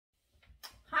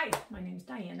Hi, my name is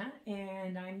Diana,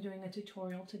 and I'm doing a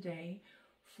tutorial today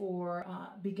for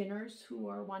beginners who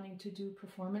are wanting to do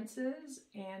performances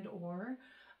and or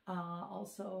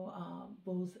also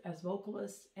both as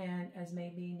vocalists and as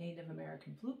maybe Native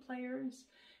American flute players.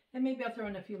 And maybe I'll throw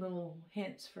in a few little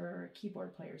hints for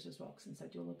keyboard players as well, since I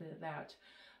do a little bit of that.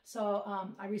 So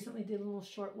I recently did a little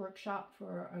short workshop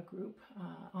for a group,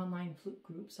 online flute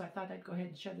group, so I thought I'd go ahead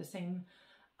and share the same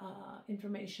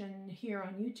information here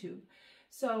on YouTube.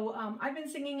 So I've been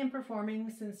singing and performing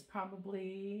since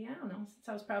probably, I don't know, since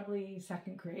I was probably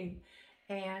second grade.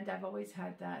 And I've always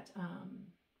had that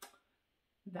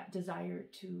that desire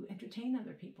to entertain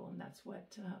other people, and that's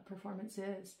what performance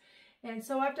is. And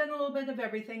so I've done a little bit of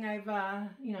everything. I've,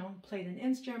 you know, played an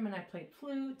instrument, I've played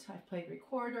flute, I've played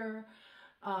recorder,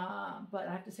 but I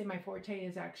have to say my forte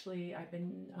is actually, I've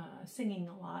been singing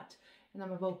a lot. And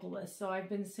I'm a vocalist, so I've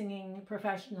been singing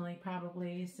professionally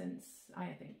probably since,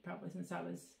 I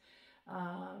was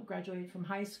graduated from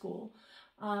high school.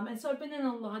 And so I've been in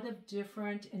a lot of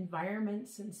different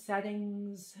environments and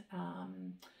settings.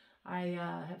 I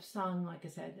have sung, like I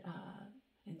said,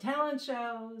 in talent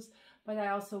shows, but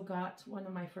I also got one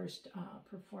of my first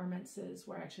performances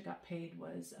where I actually got paid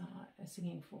was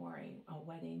singing for a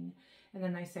wedding. And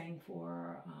then I sang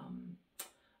for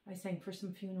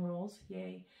some funerals,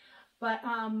 yay. But,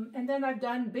 and then I've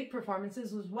done big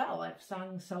performances as well. I've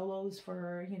sung solos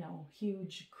for, you know,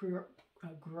 huge crowds.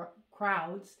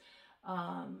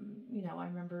 You know, I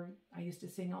remember I used to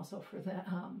sing also for the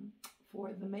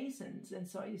Masons. And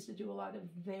so I used to do a lot of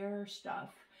their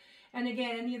stuff. And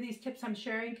again, any of these tips I'm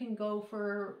sharing can go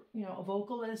for, you know, a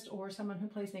vocalist or someone who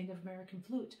plays Native American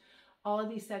flute. All of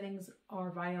these settings are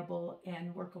viable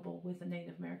and workable with the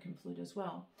Native American flute as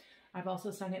well. I've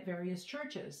also sung at various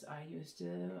churches. I used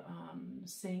to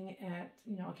sing at,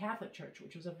 you know, a Catholic church,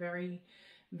 which was a very,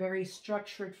 very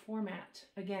structured format.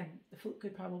 Again, the flute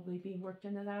could probably be worked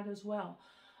into that as well.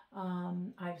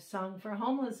 I've sung for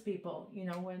homeless people, you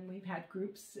know, when we've had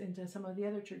groups into some of the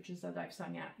other churches that I've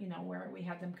sung at, you know, where we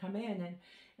had them come in.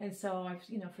 And so I've,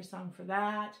 you know, sung for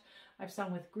that. I've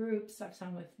sung with groups. I've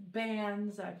sung with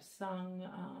bands. I've sung,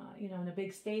 you know, in a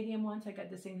big stadium once. I got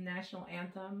to sing the national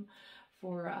anthem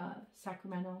for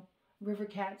Sacramento, River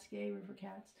Cats, yay, River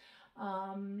Cats.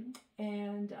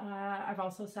 And I've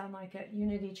also sung like at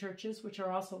Unity churches, which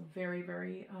are also very,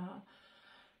 very,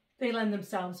 they lend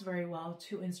themselves very well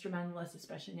to instrumentalists,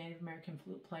 especially Native American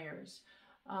flute players.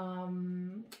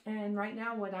 And right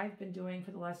now what I've been doing for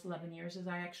the last 11 years is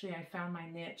I found my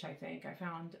niche, I think. I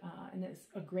found, and it's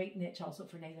a great niche also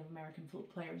for Native American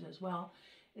flute players as well,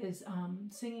 is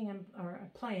singing or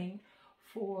playing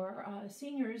for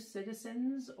seniors,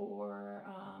 citizens, or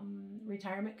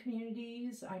retirement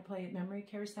communities. I play at memory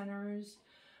care centers.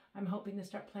 I'm hoping to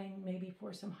start playing maybe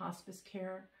for some hospice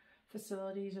care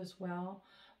facilities as well.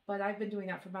 But I've been doing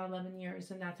that for about 11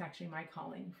 years, and that's actually my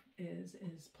calling, is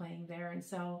playing there. And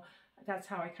so that's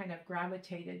how I kind of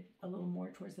gravitated a little more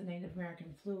towards the Native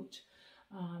American flute,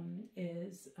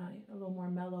 is a little more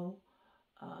mellow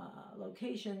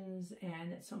locations,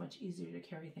 and it's so much easier to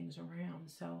carry things around.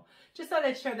 So just thought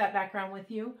I'd share that background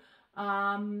with you.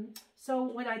 So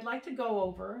what I'd like to go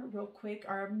over real quick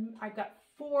are, I've got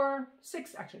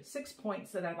six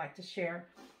points that I'd like to share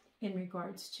in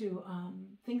regards to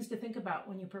things to think about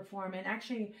when you perform. And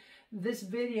actually this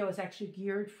video is actually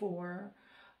geared for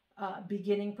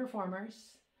beginning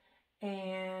performers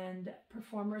and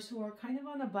performers who are kind of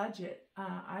on a budget.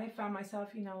 I found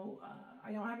myself, you know,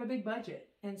 I don't have a big budget.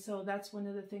 And so that's one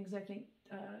of the things I think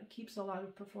keeps a lot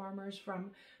of performers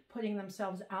from putting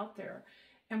themselves out there.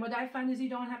 And what I find is you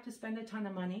don't have to spend a ton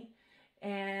of money.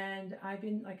 And I've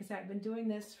been, like I said, I've been doing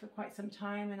this for quite some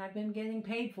time, and I've been getting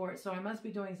paid for it. So I must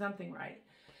be doing something right.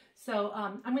 So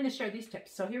I'm going to share these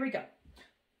tips. So here we go.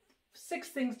 6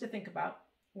 things to think about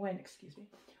when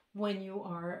you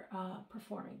are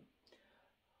performing.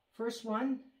 First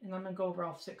one, and I'm going to go over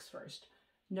all 6 first.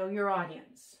 Know your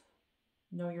audience,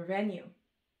 know your venue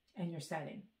and your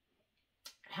setting.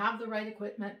 Have the right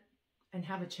equipment and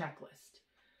have a checklist.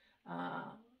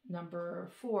 Number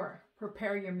 4,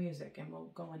 prepare your music, and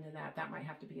we'll go into that. That might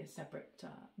have to be a separate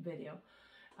video.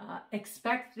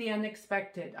 Expect the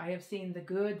unexpected. I have seen the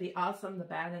good, the awesome, the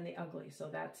bad, and the ugly. So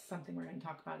that's something we're going to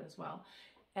talk about as well.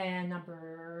 And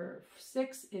number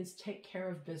 6 is take care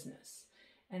of business.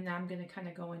 And I'm going to kind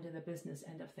of go into the business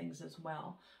end of things as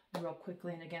well real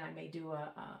quickly. And again, I may do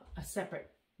a separate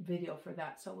video for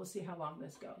that. So we'll see how long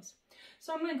this goes.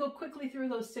 So I'm going to go quickly through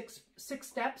those six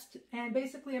steps. And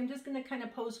basically, I'm just going to kind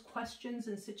of pose questions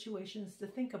and situations to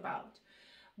think about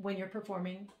when you're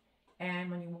performing and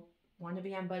when you want to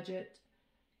be on budget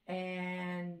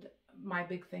and my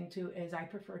big thing too is I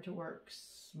prefer to work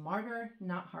smarter,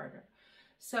 not harder.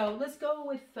 So let's go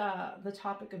with the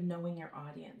topic of knowing your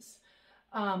audience.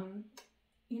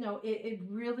 You know, it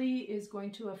really is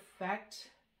going to affect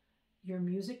your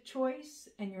music choice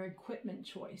and your equipment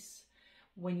choice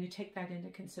when you take that into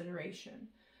consideration.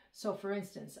 So for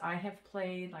instance, I have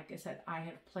played, like I said, I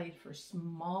have played for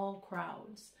small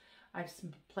crowds. I've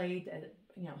played at,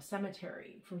 you know,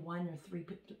 cemetery for 1 or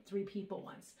 3 people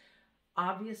once.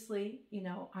 Obviously, you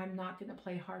know, I'm not going to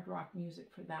play hard rock music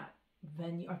for that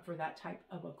venue or for that type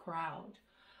of a crowd.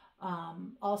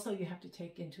 Also, you have to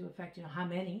take into effect, you know, how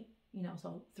many, you know,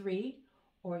 so 3,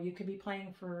 or you could be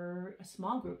playing for a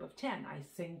small group of 10. I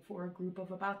sing for a group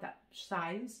of about that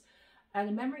size at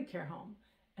a memory care home.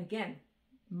 Again,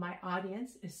 my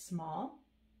audience is small,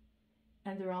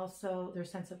 and their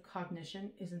sense of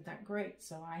cognition isn't that great.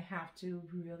 So I have to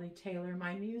really tailor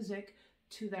my music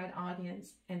to that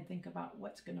audience and think about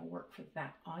what's going to work for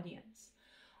that audience.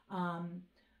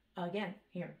 Again,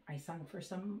 here, I sung for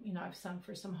some, you know, I've sung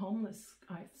for some homeless,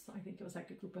 I think it was like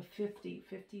a group of 50,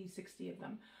 60 of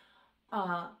them.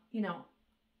 You know,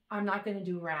 I'm not going to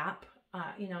do rap,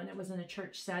 you know, and it was in a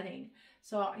church setting.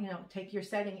 So, you know, take your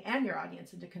setting and your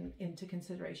audience into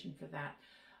consideration for that.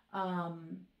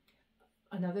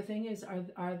 Another thing is,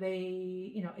 are they,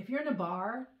 you know, if you're in a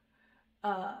bar,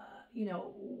 you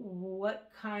know, what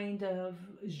kind of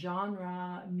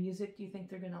genre music do you think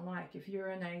they're going to like? If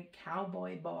you're in a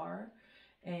cowboy bar,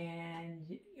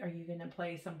 and are you going to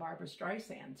play some Barbra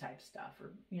Streisand type stuff?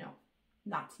 Or, you know,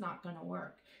 that's not going to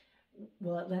work.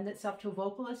 Will it lend itself to a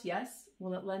vocalist? Yes.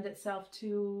 Will it lend itself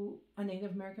to a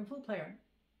Native American flute player?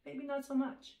 Maybe not so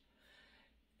much.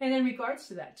 And in regards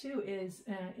to that too is,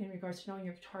 in regards to knowing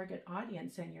your target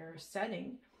audience and your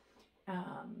setting,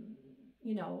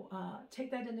 you know,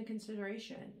 take that into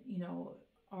consideration. You know,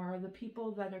 are the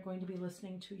people that are going to be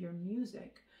listening to your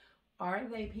music, are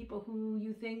they people who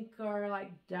you think are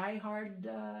like diehard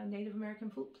Native American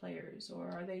flute players? Or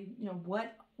are they, you know,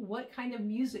 what kind of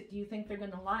music do you think they're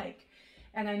going to like?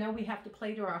 And I know we have to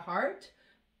play to our heart,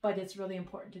 but it's really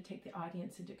important to take the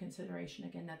audience into consideration.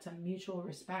 Again, that's a mutual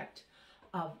respect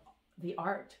of the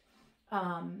art.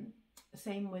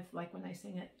 Same with like when I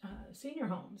sing at senior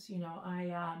homes, you know,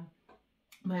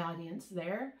 my audience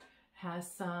there has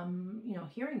some, you know,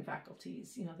 hearing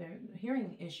faculties, you know, their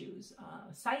hearing issues,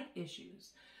 sight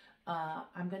issues.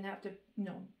 I'm going to have to, you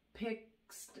know, pick,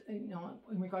 you know,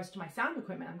 in regards to my sound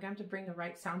equipment, I'm going to have to bring the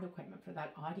right sound equipment for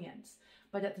that audience.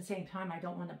 But at the same time, I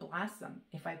don't want to blast them.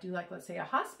 If I do, like, let's say a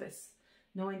hospice,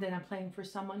 knowing that I'm playing for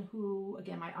someone who,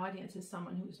 again, my audience is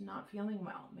someone who's not feeling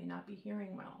well, may not be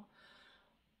hearing well.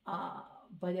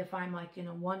 But if I'm like in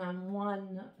a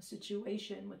one-on-one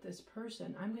situation with this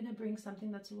person, I'm going to bring something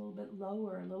that's a little bit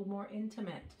lower, a little more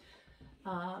intimate,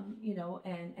 you know,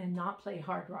 and not play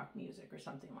hard rock music or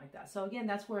something like that. So again,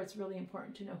 that's where it's really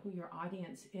important to know who your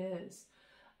audience is.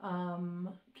 I'm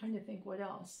trying to think what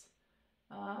else.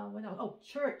 What else? Oh,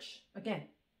 church. Again,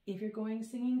 if you're going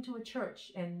singing to a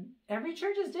church, and every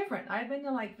church is different. I've been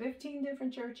to like 15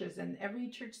 different churches, and every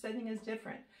church setting is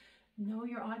different. Know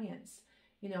your audience.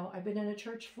 You know, I've been in a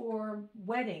church for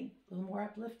wedding, a little more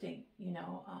uplifting, you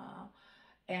know,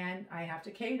 and I have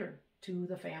to cater to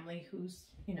the family whose,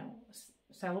 you know,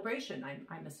 celebration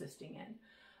I'm assisting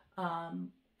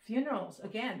in. Funerals,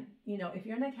 again, you know, if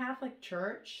you're in a Catholic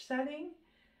church setting,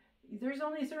 there's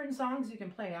only certain songs you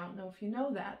can play. I don't know if you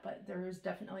know that, but there's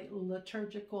definitely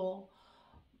liturgical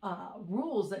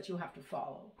rules that you have to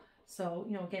follow. So,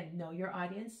 you know, again, know your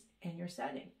audience and your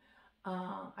setting.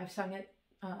 I've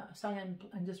sung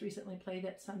and just recently played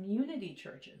at some Unity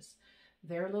churches.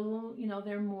 They're a little, you know,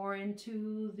 they're more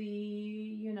into the,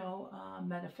 you know,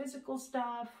 metaphysical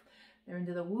stuff. They're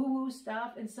into the woo-woo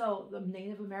stuff. And so the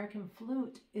Native American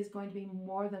flute is going to be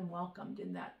more than welcomed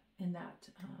in that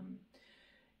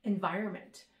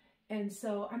environment. And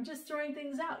so I'm just throwing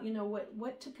things out, you know,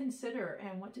 what to consider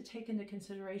and what to take into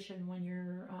consideration when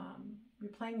you're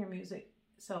playing your music.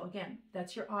 So again,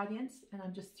 that's your audience, and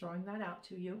I'm just throwing that out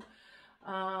to you.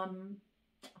 I'm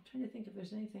trying to think if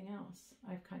there's anything else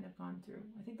I've kind of gone through.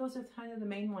 I think those are kind of the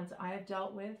main ones I have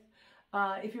dealt with.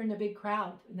 If you're in a big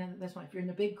crowd, and then that's one, if you're in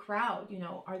a big crowd, you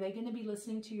know, are they going to be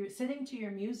sitting to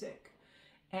your music?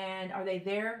 And are they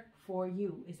there for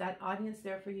you? Is that audience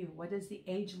there for you? What is the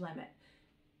age limit?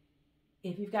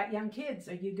 If you've got young kids,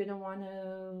 are you going to want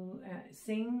to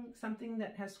sing something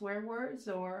that has swear words?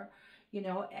 Or, you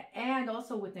know, and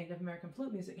also with Native American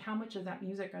flute music, how much of that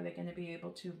music are they going to be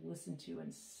able to listen to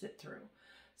and sit through?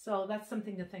 So that's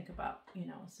something to think about, you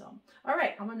know. So, all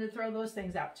right, I'm going to throw those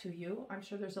things out to you. I'm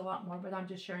sure there's a lot more, but I'm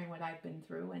just sharing what I've been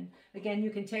through. And again, you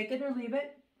can take it or leave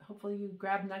it. hopefully you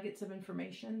grab nuggets of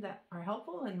information that are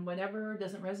helpful, and whatever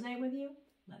doesn't resonate with you,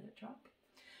 let it drop.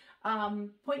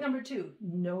 Point number 2,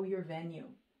 know your venue.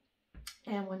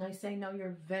 And when I say know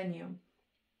your venue,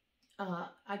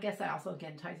 I guess that also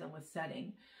again ties in with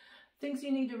setting. Things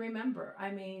you need to remember. I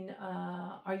mean,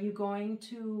 are you going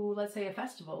to, let's say, a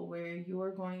festival where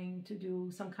you're going to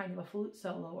do some kind of a flute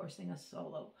solo or sing a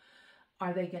solo?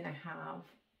 Are they going to have,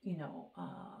 you know,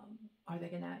 are they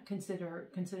going to consider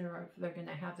if they're going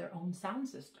to have their own sound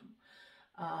system?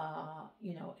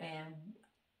 You know,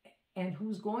 and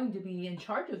who's going to be in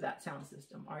charge of that sound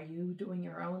system? Are you doing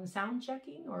your own sound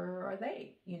checking, or are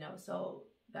they, you know? So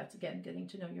that's, again, getting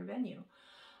to know your venue.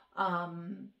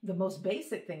 The most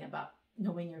basic thing about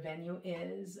knowing your venue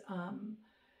is,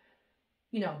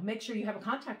 you know, make sure you have a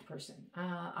contact person.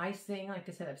 I sing, like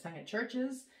I said, I've sung at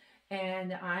churches,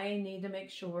 and I need to make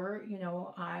sure, you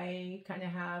know, I kind of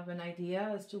have an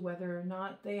idea as to whether or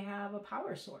not they have a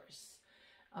power source.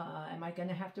 Am I going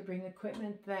to have to bring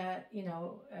equipment that, you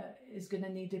know, is going to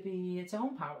need to be its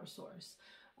own power source?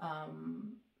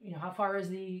 You know, how far is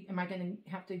am I going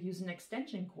to have to use an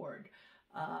extension cord?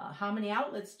 How many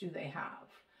outlets do they have?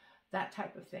 That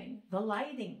type of thing. The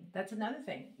lighting, that's another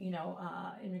thing, you know,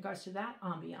 in regards to that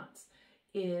ambiance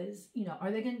is, you know, are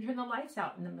they going to turn the lights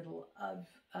out in the middle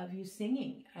of you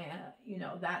singing? You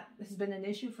know, that has been an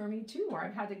issue for me too, where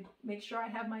I've had to make sure I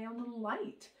have my own little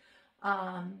light.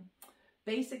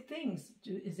 Basic things.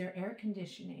 Is there air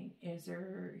conditioning? Is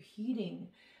there heating?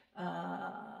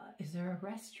 Is there a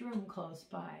restroom close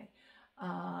by?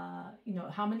 You know,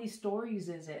 how many stories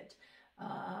is it?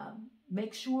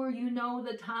 Make sure you know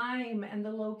the time and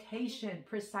the location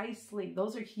precisely.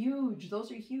 Those are huge.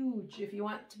 Those are huge. If you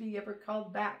want to be ever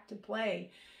called back to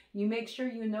play, you make sure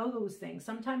you know those things.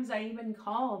 Sometimes I even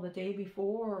call the day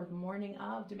before or the morning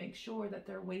of to make sure that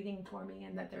they're waiting for me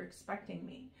and that they're expecting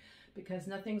me. Because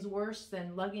nothing's worse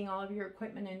than lugging all of your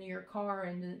equipment into your car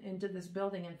and into this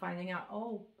building and finding out,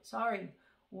 oh, sorry,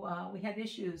 we had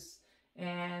issues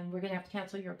and we're going to have to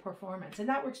cancel your performance. And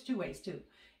that works 2 ways too.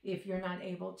 If you're not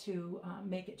able to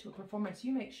make it to a performance,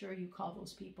 you make sure you call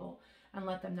those people and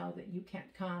let them know that you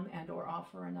can't come and or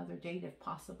offer another date if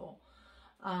possible.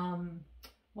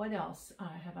 What else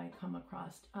have I come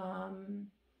across?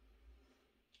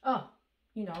 Oh,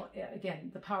 you know, again,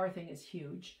 the power thing is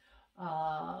huge.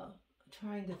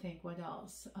 Trying to think what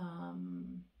else.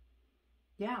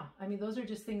 Yeah, I mean, those are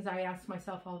just things I ask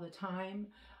myself all the time.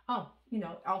 Oh, you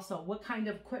know, also, what kind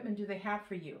of equipment do they have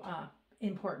for you?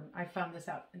 Important. I found this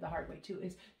out the hard way too,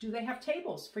 is do they have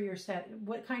tables for your set?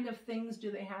 What kind of things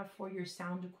do they have for your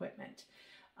sound equipment?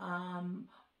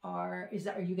 Are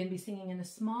you going to be singing in a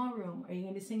small room? Are you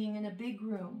going to be singing in a big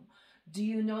room? Do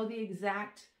you know the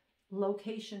exact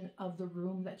location of the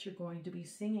room that you're going to be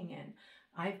singing in?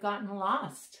 I've gotten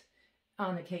lost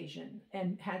on occasion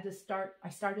and had to I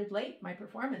started late my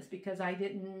performance because I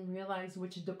didn't realize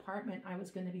which department I was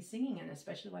going to be singing in,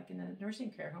 especially like in a nursing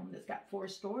care home that's got 4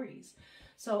 stories.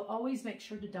 So always make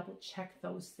sure to double check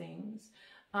those things.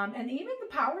 And even the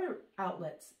power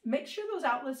outlets, make sure those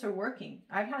outlets are working.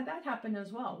 I've had that happen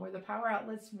as well, where the power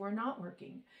outlets were not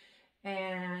working.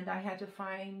 And I had to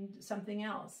find something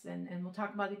else. And we'll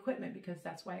talk about equipment because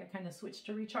that's why I kind of switched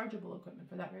to rechargeable equipment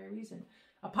for that very reason.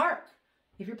 A park.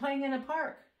 If you're playing in a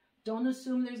park, don't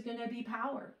assume there's going to be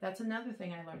power. That's another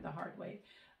thing I learned the hard way.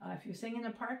 If you're singing in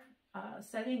a park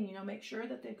setting, you know, make sure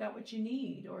that they've got what you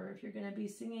need. Or if you're going to be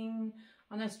singing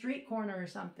on a street corner or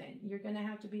something, you're going to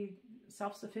have to be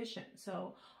self-sufficient.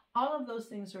 So all of those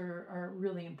things are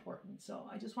really important. So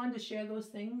I just wanted to share those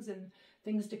things and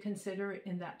things to consider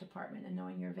in that department and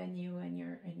knowing your venue and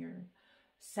your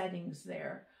settings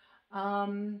there.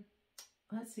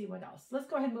 Let's see what else. Let's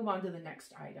go ahead and move on to the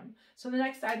next item. So the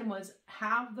next item was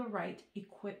have the right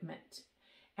equipment.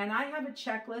 And I have a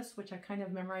checklist, which I kind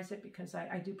of memorized it because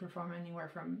I do perform anywhere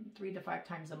from 3 to 5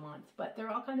 times a month, but they're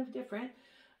all kind of different.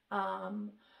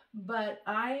 But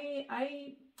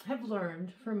I have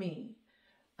learned for me,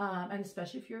 and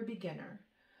especially if you're a beginner,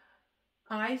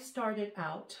 I started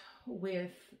out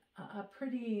with a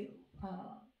pretty,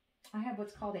 I have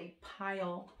what's called a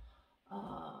pile,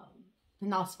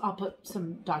 and I'll put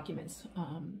some documents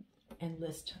and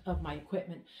list of my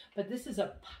equipment. But this is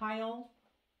a pile,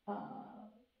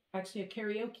 actually a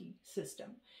karaoke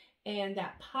system. And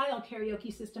that pile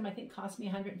karaoke system, I think, cost me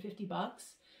 $150.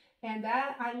 And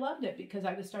that, I loved it because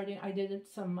I did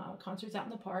some concerts out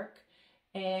in the park.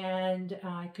 And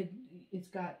it's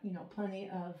got, you know,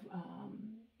 plenty of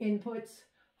inputs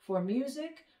for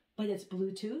music, but it's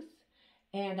Bluetooth.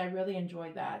 And I really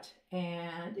enjoyed that.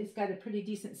 And it's got a pretty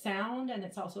decent sound, and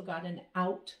it's also got an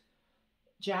out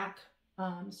jack.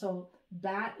 So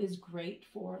that is great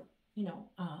for, you know,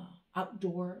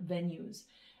 outdoor venues.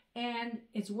 And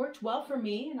it's worked well for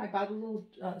me. And I bought a little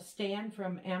stand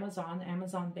from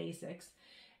Amazon Basics.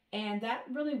 And that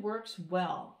really works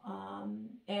well.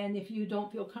 And if you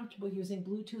don't feel comfortable using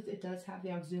Bluetooth, it does have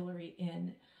the auxiliary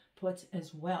inputs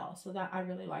as well. So that, I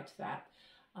really liked that.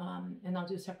 And I'll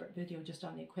do a separate video just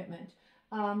on the equipment.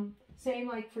 Same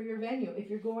like for your venue. If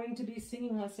you're going to be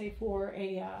singing, let's say for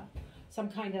a some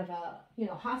kind of a, you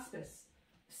know, hospice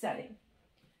setting,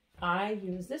 I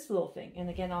use this little thing. And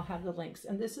again, I'll have the links.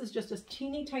 And this is just a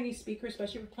teeny tiny speaker,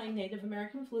 especially for playing Native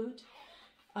American flute.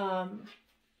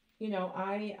 You know,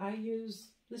 I use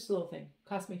this little thing.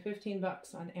 Cost me 15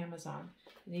 bucks on Amazon.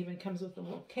 It even comes with a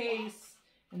little case,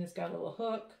 and it's got a little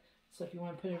hook. So if you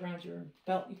want to put it around your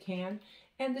belt, you can.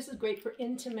 And this is great for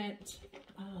intimate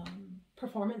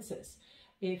performances.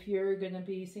 If you're going to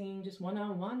be singing just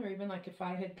one-on-one, or even like if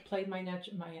I had played my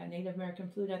Native American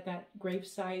flute at that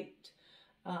gravesite,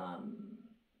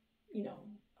 you know,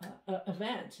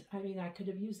 event, I mean, I could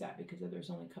have used that because there's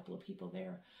only a couple of people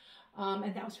there.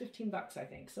 And that was 15 bucks, I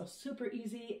think. So super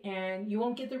easy, and you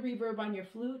won't get the reverb on your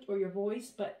flute or your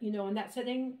voice, but you know, in that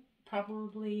setting,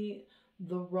 probably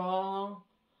the raw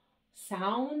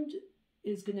sound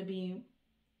is going to be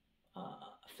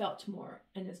felt more,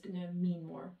 and it's going to mean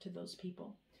more to those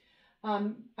people.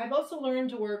 I've also learned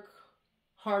to work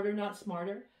harder, not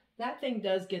smarter. That thing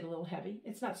does get a little heavy.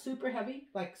 It's not super heavy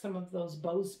like some of those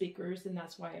Bose speakers, and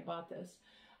that's why I bought this.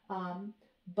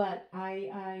 But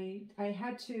I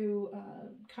had to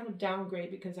kind of downgrade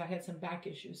because I had some back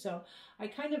issues. So I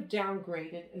kind of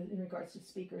downgraded in regards to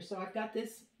speakers. So I've got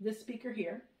this speaker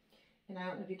here, and I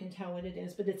don't know if you can tell what it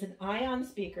is, but it's an ion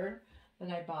speaker that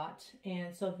I bought.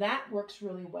 And so that works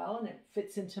really well, and it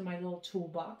fits into my little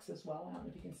toolbox as well. I don't know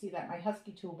if you can see that, my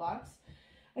Husky toolbox.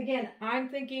 Again, I'm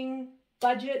thinking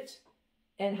budget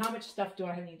and how much stuff do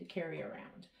I need to carry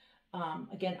around.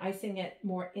 Again, I sing at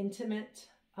more intimate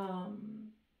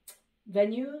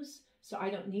venues, so I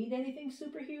don't need anything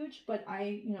super huge, but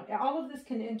you know, all of this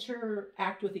can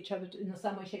interact with each other in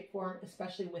some way, shape, form,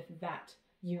 especially with that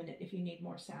unit if you need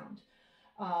more sound.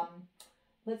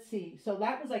 Let's see, so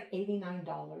that was like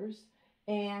 $89.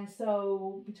 And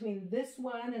so between this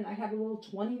one and I have a little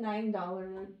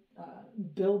 $29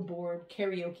 Billboard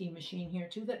karaoke machine here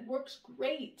too that works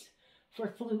great for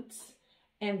flutes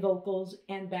and vocals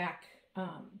and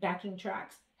backing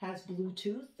tracks. Has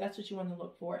Bluetooth. That's what you want to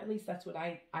look for. At least that's what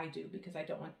I do, because I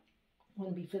don't want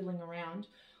to be fiddling around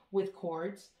with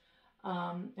chords.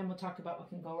 And we'll talk about what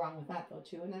can go wrong with that though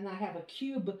too. And then I have a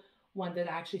cube one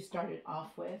that I actually started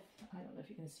off with. I don't know if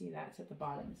you can see that. It's at the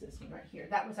bottom. It's this one right here.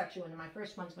 That was actually one of my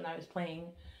first ones when I was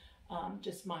playing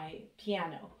just my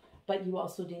piano. But you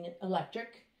also need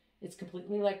electric. It's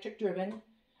completely electric driven.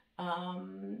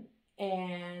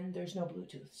 And there's no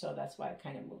Bluetooth. So that's why I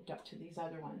kind of moved up to these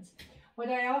other ones. What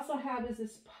I also have is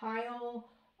this pile.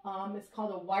 It's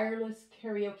called a wireless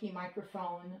karaoke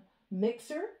microphone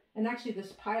mixer. And actually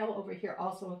this pile over here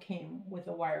also came with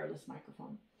a wireless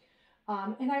microphone.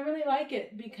 And I really like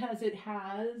it because it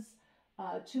has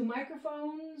 2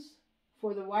 microphones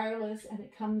for the wireless, and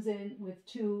it comes in with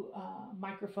 2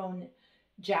 microphone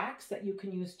jacks that you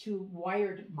can use 2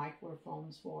 wired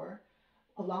microphones for,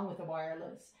 along with the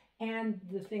wireless. And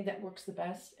the thing that works the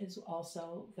best is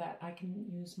also that I can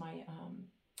use my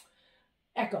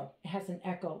echo. It has an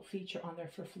echo feature on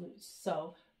there for flutes.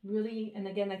 So really, and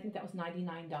again, I think that was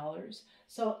 $99.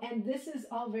 So, and this is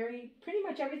all pretty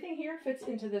much everything here fits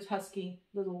into this Husky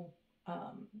little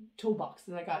toolbox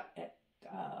that I got at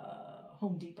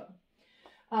Home Depot.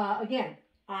 Again,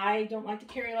 I don't like to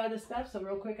carry a lot of stuff, so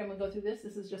real quick, I'm gonna go through this.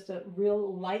 This is just a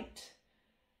real light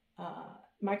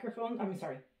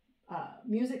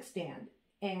music stand,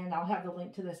 and I'll have the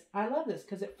link to this. I love this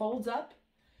because it folds up,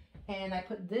 and I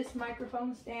put this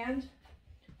microphone stand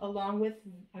along with,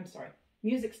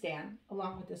 music stand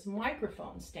along with this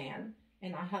microphone stand,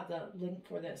 and I have the link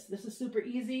for this. This is super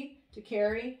easy to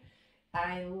carry.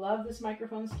 I love this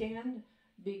microphone stand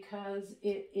because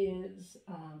it is,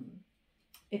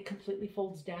 it completely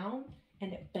folds down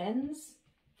and it bends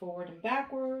forward and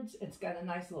backwards. It's got a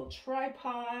nice little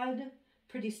tripod,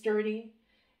 pretty sturdy,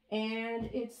 and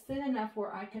it's thin enough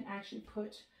where I can actually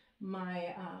put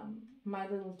my my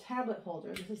little tablet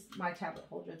holder. This is my tablet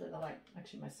holder that I like.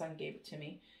 Actually, my son gave it to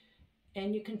me.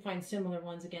 And you can find similar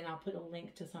ones. Again, I'll put a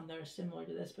link to some that are similar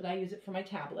to this, but I use it for my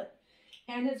tablet.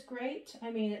 And it's great.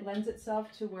 I mean, it lends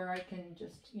itself to where I can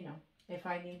just, you know, if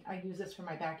I need, I use this for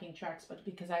my backing tracks, but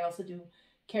because I also do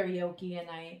karaoke and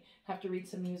I have to read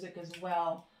some music as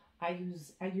well, I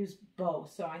use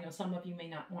both. So I know some of you may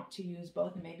not want to use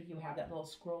both, and maybe you have that little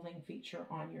scrolling feature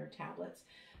on your tablets.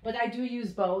 But I do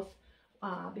use both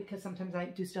because sometimes I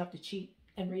do still have to cheat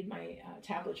and read my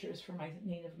tablatures for my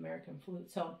Native American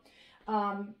flute. So,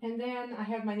 and then I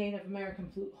have my Native American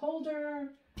flute holder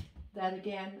that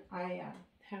again I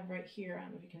have right here. I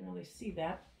don't know if you can really see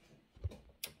that,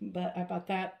 but I bought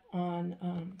that on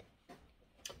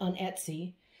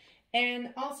Etsy.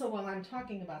 And also, while I'm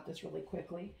talking about this really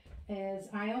quickly, is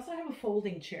I also have a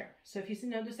folding chair. So if you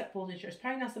notice that folding chair, it's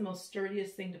probably not the most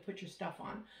sturdiest thing to put your stuff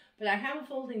on, but I have a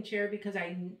folding chair because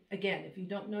again, if you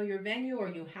don't know your venue or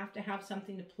you have to have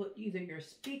something to put either your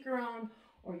speaker on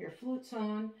or your flutes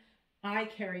on, I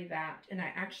carry that, and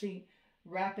I actually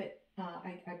wrap it.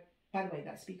 By the way,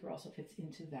 that speaker also fits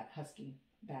into that Husky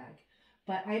bag.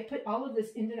 But I put all of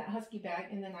this into that Husky bag,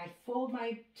 and then I fold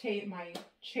my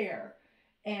chair,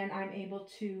 and I'm able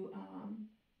to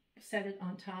set it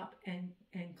on top and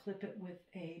clip it with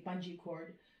a bungee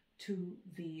cord to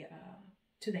the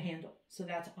handle. So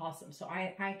that's awesome. So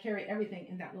I carry everything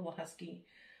in that little Husky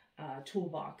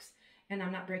toolbox, and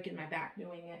I'm not breaking my back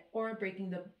doing it or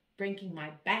breaking my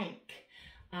bank.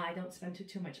 I don't spend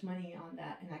too much money on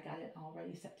that, and I got it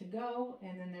already set to go.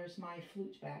 And then there's my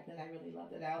flute bag that I really love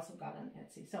that I also got on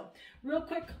Etsy. So real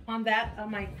quick on that,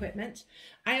 on my equipment,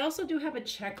 I also do have a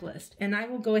checklist, and I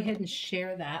will go ahead and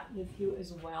share that with you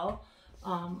as well.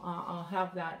 I'll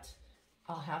have that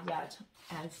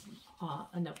as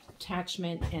an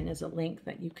attachment and as a link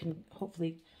that you can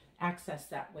hopefully access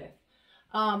that with.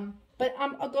 But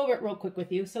I'll go over it real quick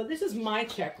with you. So this is my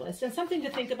checklist, and something to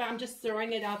think about. I'm just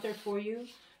throwing it out there for you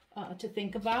to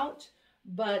think about.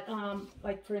 But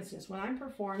like for instance, when I'm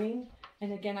performing,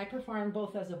 and again, I perform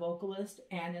both as a vocalist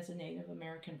and as a Native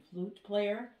American flute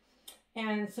player.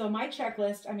 And so my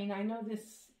checklist, I mean, I know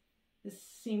this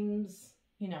seems,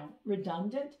 you know,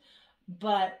 redundant,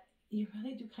 but you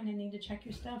really do kind of need to check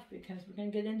your stuff, because we're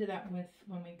going to get into that when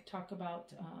we talk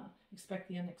about expect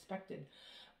the unexpected.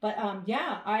 But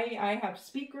yeah, I have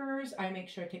speakers. I make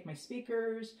sure I take my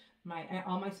speakers,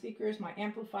 all my speakers, my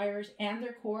amplifiers, and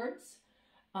their cords.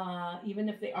 Even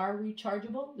if they are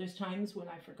rechargeable, there's times when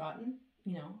I've forgotten,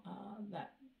 you know,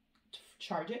 that to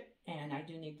charge it, and I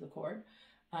do need the cord.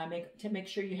 To make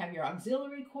sure you have your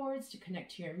auxiliary cords to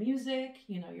connect to your music,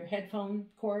 you know, your headphone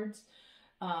cords.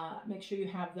 Make sure you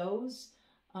have those.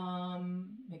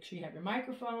 Make sure you have your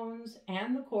microphones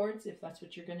and the cords if that's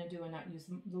what you're going to do, and not use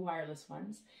the wireless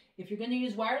ones. If you're going to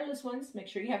use wireless ones, make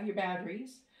sure you have your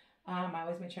batteries. I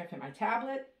always make sure I have my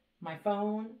tablet, my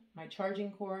phone, my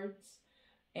charging cords,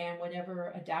 and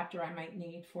whatever adapter I might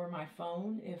need for my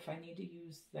phone if I need to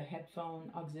use the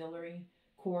headphone auxiliary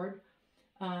cord.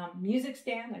 Music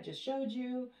stand, I just showed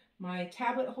you. My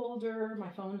tablet holder, my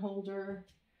phone holder.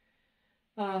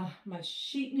 My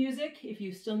sheet music, if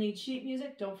you still need sheet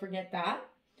music, don't forget that.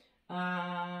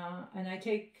 And I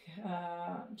take,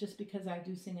 just because I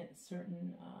do sing at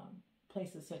certain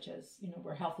places, such as, you know,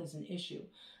 where health is an issue,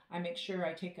 I make sure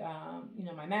I take, you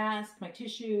know, my mask, my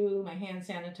tissue, my hand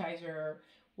sanitizer,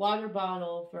 water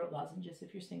bottle, throat lozenges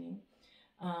if you're singing.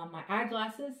 My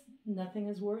eyeglasses, nothing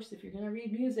is worse if you're going to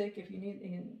read music, if you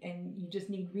need, and you just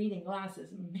need reading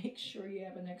glasses, make sure you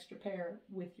have an extra pair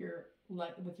with your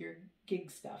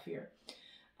gig stuff here.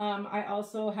 I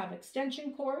also have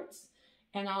extension cords,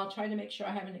 and I'll try to make sure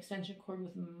I have an extension cord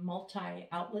with multi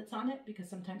outlets on it, because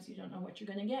sometimes you don't know what you're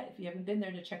going to get if you haven't been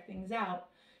there to check things out.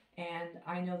 And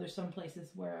I know there's some places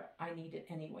where I need it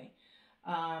anyway.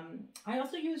 I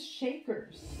also use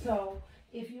shakers. So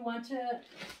if you want to,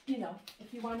 you know,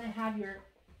 if you want to have your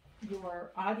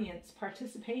audience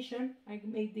participation, I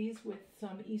made these with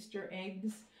some Easter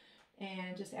eggs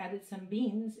and just added some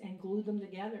beans and glued them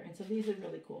together. And so these are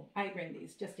really cool. I bring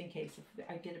these just in case if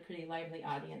I get a pretty lively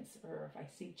audience, or if I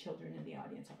see children in the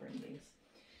audience, I'll bring these.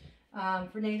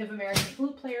 For Native American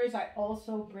flute players, I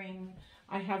also bring,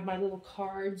 I have my little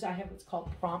cards. I have what's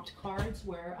called prompt cards,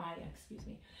 where I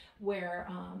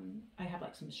have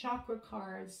like some chakra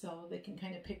cards, so they can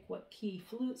kind of pick what key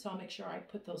flute. So I'll make sure I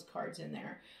put those cards in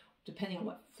there, depending on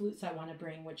what flutes I want to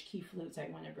bring, which key flutes I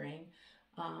want to bring.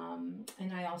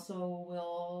 And I also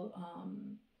will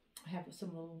have some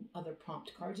little other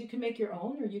prompt cards. You can make your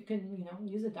own, or you can, you know,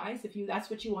 use a dice if that's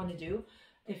what you want to do.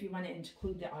 If you want to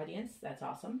include the audience, that's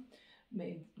awesome.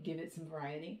 Maybe give it some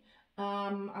variety.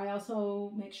 I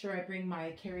also make sure I bring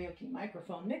my karaoke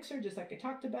microphone mixer, just like I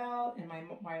talked about, and my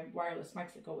wireless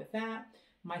mics that go with that.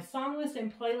 My song list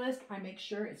and playlist, I make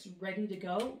sure it's ready to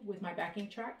go with my backing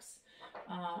tracks.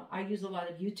 I use a lot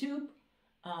of YouTube,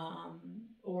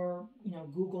 or, you know,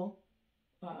 Google.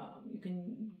 You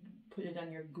can put it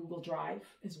on your Google Drive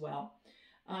as well.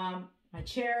 My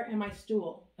chair and my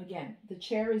stool. Again, the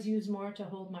chair is used more to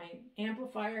hold my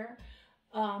amplifier.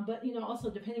 But, you know, also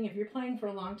depending if you're playing for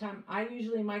a long time,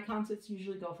 my concerts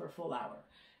usually go for a full hour.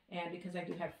 And because I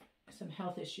do have some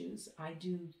health issues, I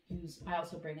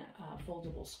also bring a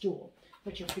foldable stool,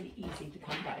 which are pretty easy to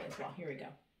come by as well. Here we go.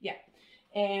 Yeah.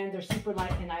 And they're super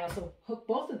light. And I also hook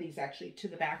both of these actually to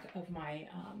the back of my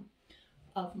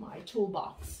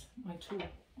toolbox.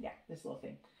 Yeah, this little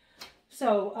thing.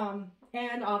 So,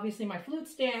 and obviously my flute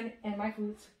stand and my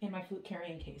flute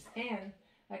carrying case. And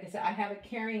like I said, I have a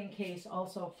carrying case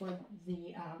also for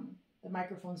the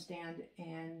microphone stand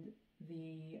and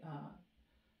the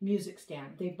music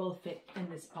stand. They both fit in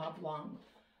this oblong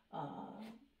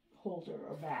holder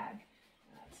or bag.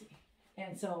 Let's see.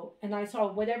 And I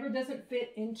saw whatever doesn't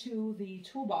fit into the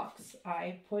toolbox,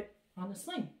 I put on a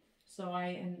sling. So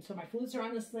my flutes are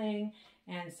on the sling,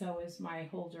 and so is my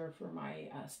holder for my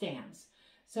stands.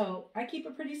 So I keep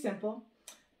it pretty simple.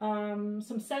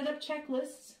 Some setup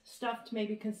checklists, stuff to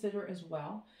maybe consider as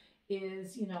well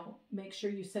is, you know, make sure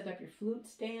you set up your flute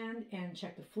stand and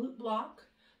check the flute block.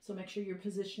 So make sure you're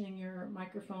positioning your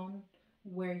microphone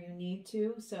where you need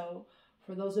to. So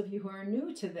for those of you who are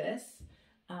new to this,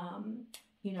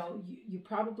 you know, you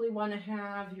probably want to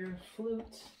have your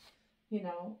flute, you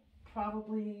know,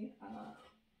 probably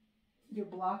your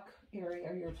block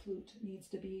area, your flute needs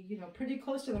to be, you know, pretty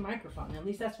close to the microphone. At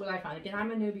least that's what I found. Again,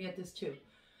 I'm a newbie at this too.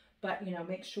 But, you know,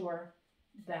 make sure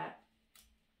that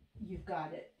you've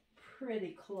got it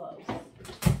pretty close.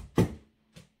 Let's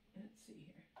see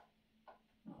here.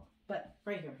 Oh, but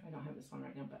right here, I don't have this on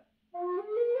right now, but.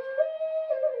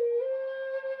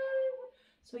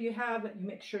 So you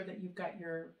make sure that you've got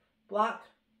your block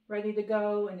ready to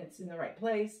go and it's in the right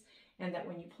place. And that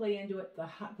when you play into it,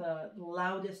 the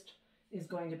loudest is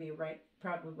going to be right,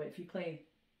 probably if you play,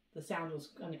 the sound was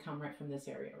going to come right from this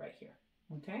area right here.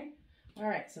 Okay? All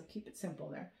right, so keep it simple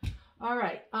there. All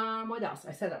right, what else?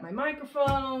 I set up my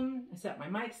microphone. I set up my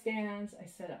mic stands. I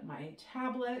set up my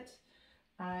tablet.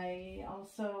 I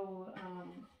also,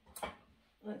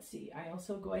 let's see, I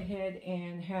also go ahead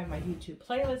and have my YouTube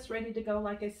playlist ready to go,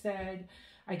 like I said.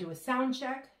 I do a sound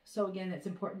check. So again, it's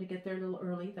important to get there a little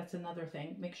early. That's another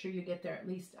thing. Make sure you get there at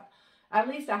least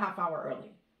a half hour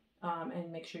early.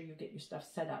 And make sure you get your stuff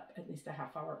set up at least a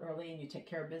half hour early, and you take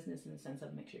care of business in the sense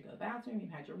of make sure you go to the bathroom,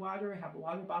 you've had your water, have a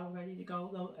water bottle ready to go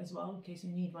though as well in case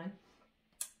you need one.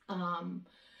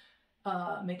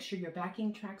 Make sure your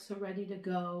backing tracks are ready to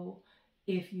go.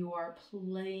 If you are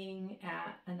playing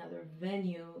at another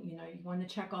venue, you know, you want to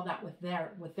check all that with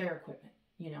their equipment,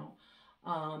 you know,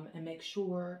 and make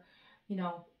sure, you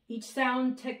know, each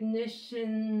sound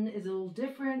technician is a little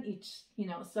different. You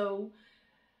know, so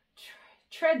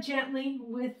tread gently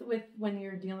with when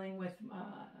you're dealing with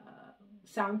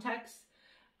sound techs,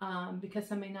 because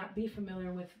some may not be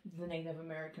familiar with the Native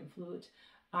American flute.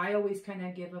 I always kind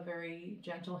of give a very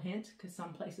gentle hint because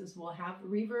some places will have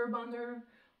reverb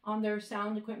on their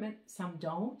sound equipment, some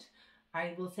don't.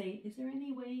 I will say, is there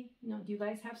any way, you know, do you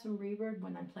guys have some reverb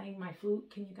when I'm playing my flute?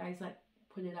 Can you guys like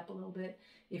put it up a little bit?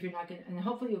 If you're not gonna, and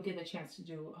hopefully you'll get a chance to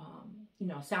do, you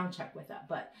know, a sound check with that.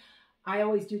 But I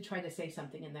always do try to say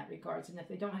something in that regards. And if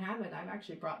they don't have it, I've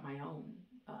actually brought my own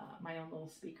little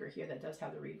speaker here that does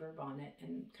have the reverb on it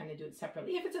and kind of do it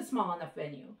separately if it's a small enough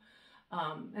venue.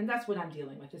 And that's what I'm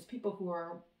dealing with is people who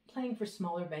are playing for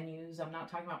smaller venues. I'm not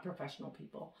talking about professional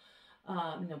people,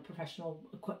 you know, professional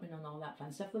equipment and all that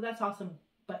fun stuff. Well, that's awesome,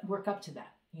 but work up to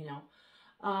that, you know.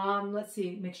 Let's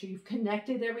see, make sure you've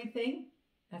connected everything.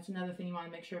 That's another thing. You want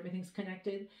to make sure everything's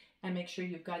connected and make sure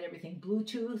you've got everything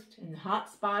Bluetoothed and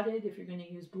hot-spotted if you're going to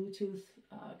use Bluetooth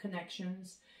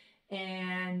connections.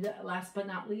 And last but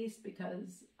not least,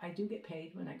 because I do get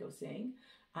paid when I go sing,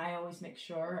 I always make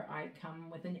sure I come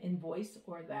with an invoice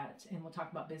or that, and we'll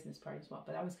talk about business part as well,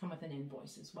 but I always come with an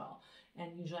invoice as well.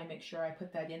 And usually I make sure I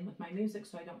put that in with my music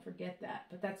so I don't forget that.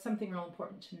 But that's something real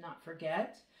important to not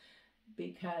forget,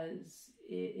 because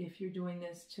if you're doing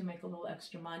this to make a little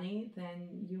extra money,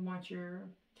 then you want your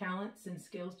talents and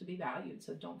skills to be valued.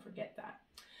 So don't forget that.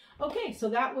 Okay, so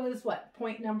that was what?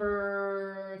 Point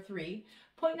number 3.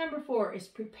 Point number 4 is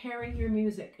preparing your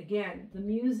music. Again, the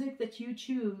music that you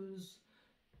choose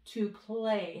to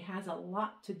play has a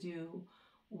lot to do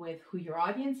with who your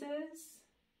audience is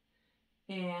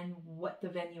and what the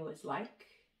venue is like,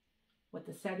 what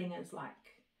the setting is like.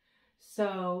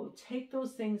 So take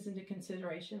those things into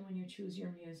consideration when you choose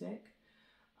your music.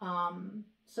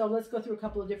 So let's go through a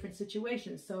couple of different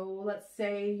situations. So let's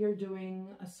say you're doing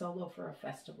a solo for a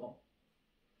festival.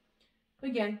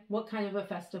 Again, what kind of a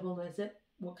festival is it?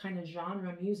 What kind of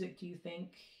genre music do you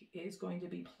think is going to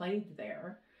be played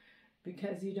there?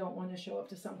 because you don't want to show up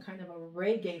to some kind of a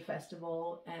reggae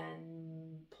festival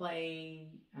and play,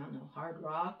 I don't know, hard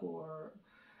rock or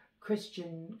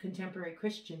contemporary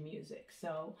Christian music.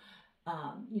 So,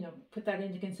 you know, put that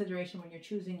into consideration when you're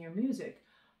choosing your music.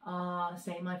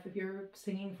 Same like if you're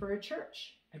singing for a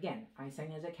church. Again, I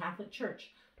sing as a Catholic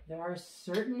church. There are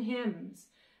certain hymns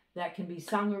that can be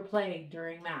sung or played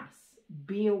during Mass.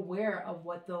 Be aware of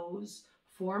what those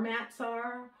formats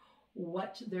are,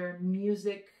 what their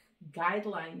music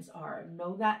guidelines are.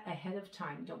 Know that ahead of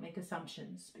time. Don't make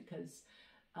assumptions, because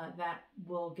that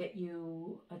will get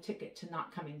you a ticket to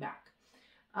not coming back.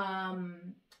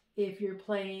 If you're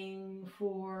playing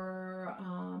for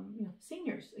you know,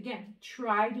 seniors, again,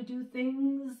 try to do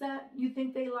things that you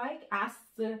think they like.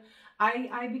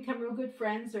 I become real good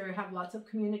friends or have lots of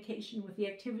communication with the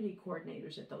activity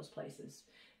coordinators at those places.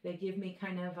 They give me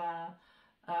kind of a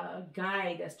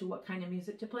guide as to what kind of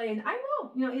music to play, and I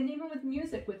will, you know, and even with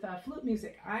music, with flute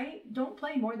music, I don't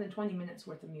play more than 20 minutes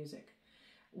worth of music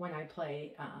when I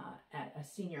play at a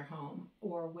senior home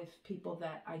or with people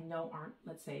that I know aren't,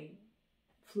 let's say,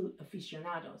 flute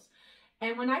aficionados.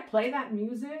 And when I play that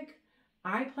music,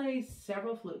 I play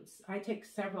several flutes. I take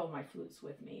several of my flutes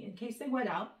with me in case they wet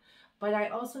out, but I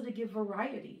also to give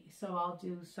variety. So I'll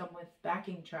do some with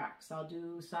backing tracks. I'll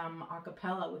do some a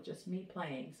cappella with just me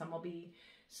playing. Some will be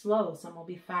slow, some will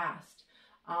be fast.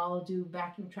 I'll do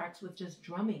backing tracks with just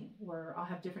drumming, where I'll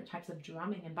have different types of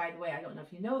drumming. And by the way, I don't know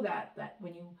if you know that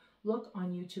when you look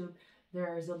on YouTube,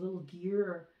 there's a little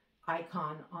gear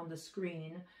icon on the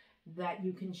screen that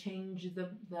you can change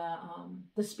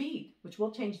the speed, which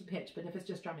will change the pitch, but if it's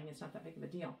just drumming, it's not that big of a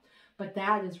deal. But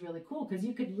that is really cool, because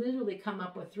you could literally come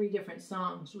up with 3 different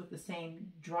songs with the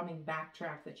same drumming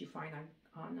backtrack that you find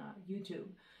on YouTube,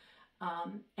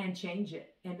 and change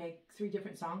it and make 3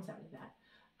 different songs out of that.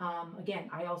 Again,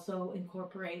 I also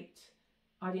incorporate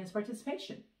audience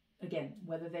participation. Again,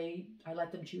 whether I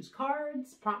let them choose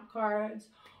cards, prompt cards,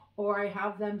 or I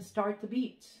have them start the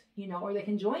beat, you know, or they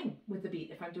can join with the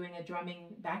beat. If I'm doing a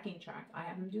drumming backing track, I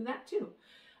have them do that too.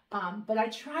 But I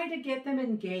try to get them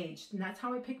engaged, and that's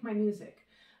how I pick my music.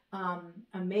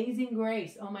 Amazing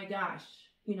Grace, oh my gosh,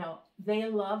 you know, they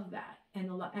love that. And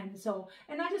not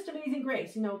just Amazing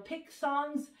Grace, you know, pick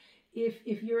songs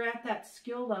if you're at that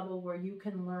skill level where you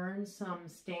can learn some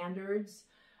standards,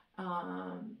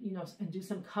 you know, and do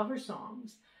some cover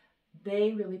songs.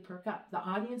 They really perk up. The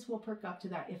audience will perk up to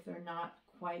that if they're not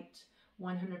quite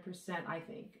 100%, I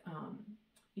think,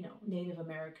 you know, Native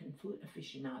American flute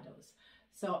aficionados.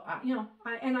 So, you know,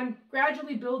 I'm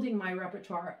gradually building my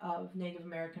repertoire of Native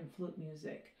American flute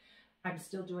music. I'm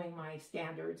still doing my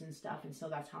standards and stuff, and so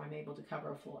that's how I'm able to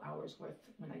cover a full hour's worth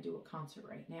when I do a concert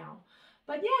right now.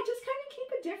 But yeah, just kind of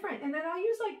keep it different. And then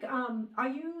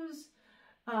I'll use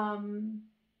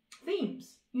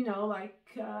themes, you know, like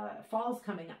fall's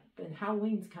coming up and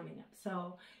Halloween's coming up.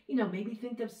 So, you know, maybe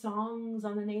think of songs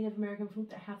on the Native American flute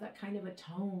that have that kind of a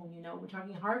tone. You know, we're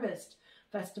talking harvest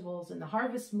festivals and the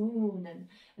harvest moon and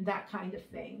that kind of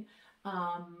thing.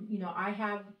 You know, I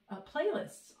have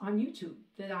playlists on YouTube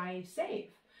that I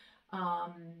save.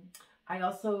 I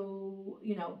also,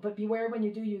 you know, but beware when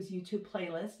you do use YouTube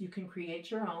playlists, you can create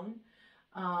your own.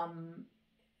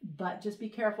 But just be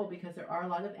careful, because there are a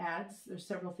lot of ads. There's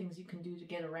several things you can do to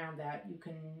get around that. You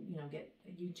can, you know, get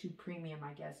YouTube Premium,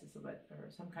 I guess, or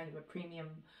some kind of a premium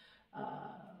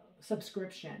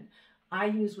subscription. I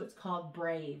use what's called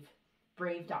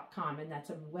brave.com, and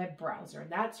that's a web browser,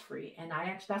 and that's free. And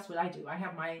that's what I do. I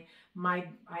have I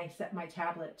set my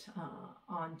tablet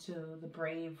onto the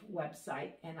Brave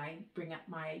website, and I bring up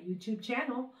my YouTube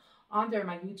channel on there,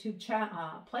 my YouTube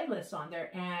playlist on there,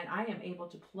 and I am able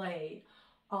to play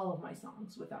all of my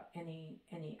songs without any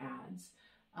ads.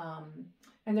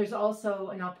 And there's also,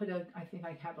 and I'll put I think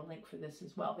I have a link for this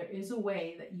as well. There is a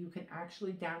way that you can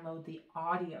actually download the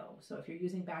audio. So if you're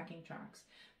using backing tracks,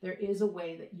 there is a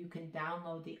way that you can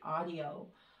download the audio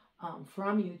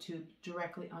from YouTube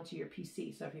directly onto your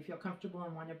PC. So if you feel comfortable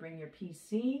and want to bring your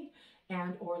PC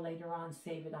and or later on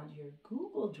save it onto your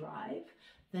Google Drive,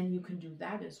 then you can do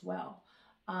that as well.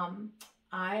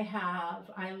 My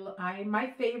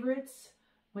favorites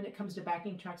when it comes to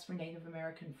backing tracks for Native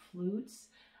American flutes,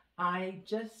 I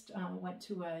just went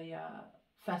to a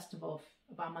festival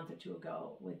about a month or 2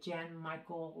 ago with Jan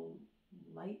Michael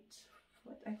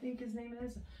Lightfoot, I think his name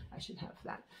is. I should have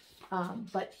that.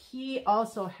 But he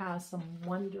also has some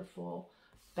wonderful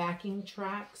backing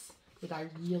tracks that I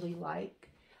really like.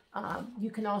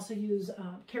 You can also use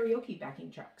karaoke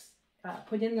backing tracks.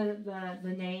 Put in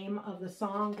the name of the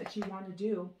song that you want to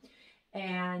do,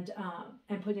 and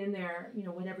put in there, you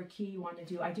know, whatever key you want to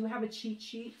do. I do have a cheat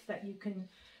sheet that you can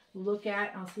look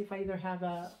at. I'll see if I either have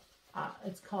a,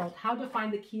 it's called How to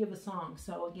Find the Key of a Song.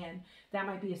 So again, that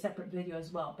might be a separate video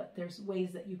as well, but there's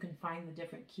ways that you can find the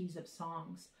different keys of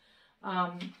songs.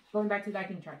 Going back to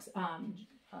backing tracks,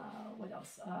 what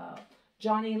else?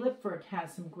 Johnny Lipford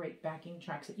has some great backing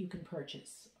tracks that you can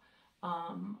purchase.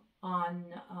 On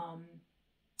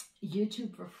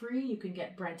YouTube for free, you can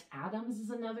get Brent Adams is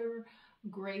another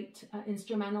great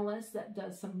instrumentalist that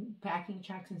does some backing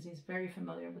tracks, and he's very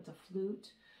familiar with the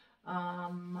flute. I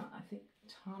think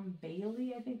Tom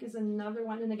Bailey, I think, is another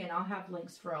one. And again, I'll have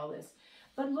links for all this.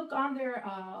 But look on there,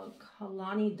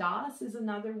 Kalani Das is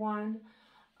another one.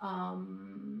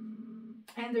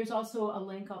 And there's also a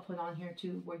link I'll put on here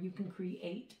too, where you can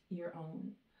create your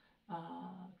own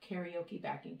karaoke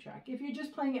backing track. If you're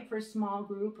just playing it for a small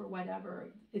group or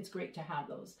whatever, it's great to have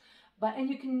those. But, and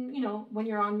you can, you know, when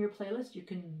you're on your playlist, you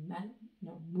can, you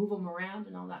know, move them around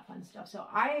and all that fun stuff. So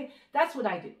that's what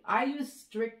I do. I use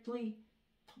strictly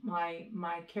my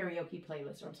karaoke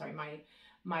playlist, or I'm sorry,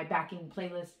 my backing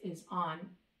playlist is on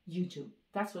YouTube.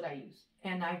 That's what I use.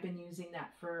 And I've been using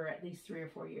that for at least 3 or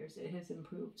 4 years. It has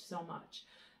improved so much.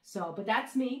 So, but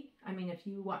that's me. I mean, if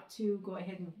you want to go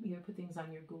ahead and either put things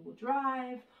on your Google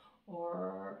Drive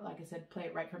or, like I said, play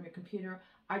it right from your computer,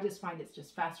 I just find it's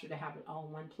just faster to have it all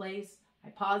in one place. I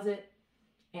pause it,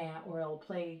 or it'll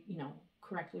play, you know,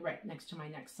 correctly right next to my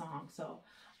next song. So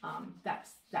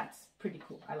that's pretty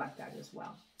cool. I like that as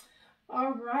well.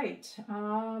 All right.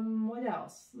 What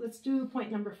else? Let's do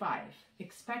point number 5.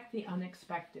 Expect the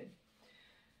unexpected.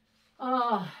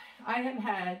 I have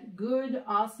had good,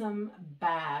 awesome,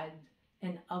 bad,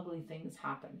 and ugly things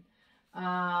happen.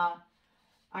 I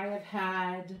have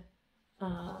had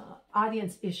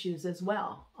audience issues as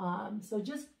well. So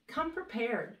just come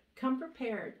prepared. Come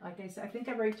prepared. Like I said, I think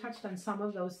I've already touched on some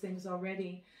of those things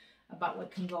already about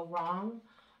what can go wrong.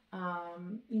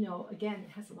 You know, again, it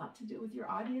has a lot to do with your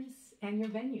audience and your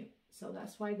venue. So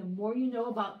that's why the more you know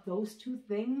about those two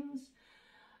things,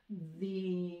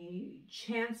 the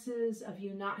chances of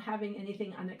you not having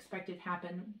anything unexpected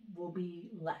happen will be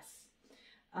less.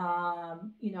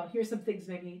 You know, here's some things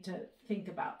maybe to think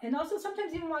about. And also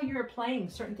sometimes even while you're playing,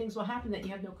 certain things will happen that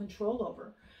you have no control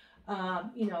over.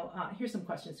 You know, here's some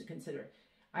questions to consider.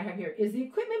 I have here, is the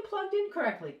equipment plugged in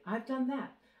correctly? I've done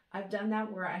that. I've done that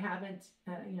where I haven't,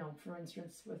 you know, for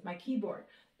instance, with my keyboard,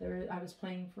 I was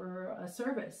playing for a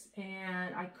service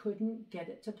and I couldn't get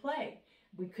it to play.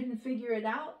 We couldn't figure it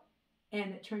out,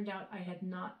 and it turned out I had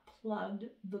not plugged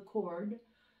the cord,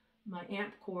 my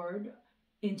amp cord,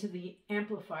 into the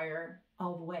amplifier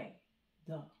all the way.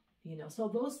 Duh. You know, so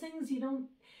those things you don't,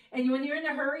 and when you're in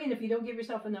a hurry and if you don't give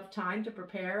yourself enough time to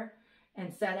prepare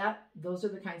and set up, those are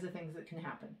the kinds of things that can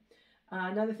happen.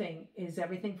 Another thing, is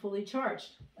everything fully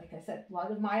charged? Like I said, a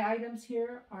lot of my items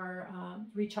here are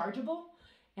rechargeable,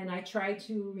 and I try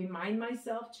to remind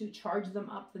myself to charge them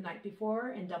up the night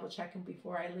before and double check them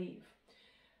before I leave.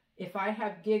 If I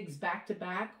have gigs back to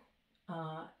back,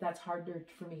 that's harder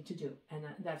for me to do, and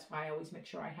that's why I always make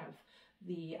sure I have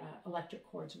the electric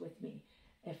cords with me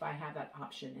if I have that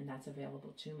option and that's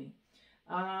available to me.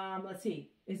 Let's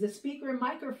see. Is the speaker and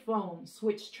microphone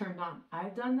switch turned on?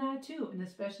 I've done that too. And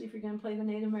especially if you're going to play the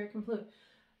Native American flute.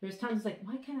 There's times like,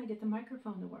 why can't I get the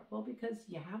microphone to work? Well, because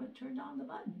you haven't turned on the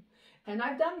button. And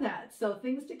I've done that. So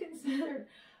things to consider.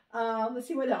 Let's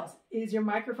see what else. Is your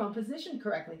microphone positioned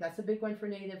correctly? That's a big one for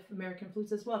Native American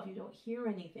flutes as well. If you don't hear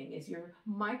anything, is your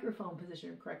microphone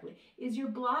positioned correctly? Is your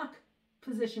block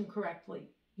positioned correctly?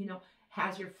 You know,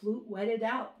 has your flute wetted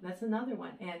out? That's another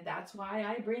one. And that's why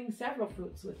I bring several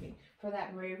flutes with me for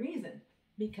that very reason,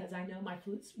 because I know my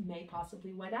flutes may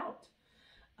possibly wet out.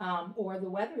 Or the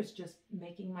weather is just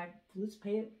making my flutes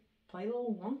play a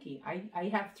little wonky. I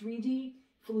have 3D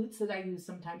flutes that I use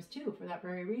sometimes too for that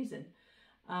very reason.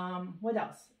 What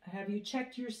else? Have you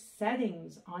checked your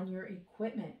settings on your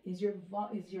equipment? Is your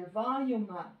volume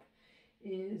up?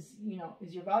 Is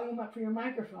your volume up for your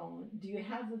microphone? Do you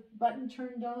have the button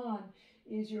turned on?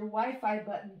 Is your Wi-Fi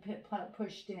button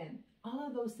pushed in? All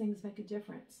of those things make a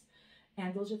difference.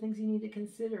 And those are things you need to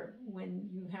consider when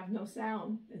you have no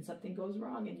sound and something goes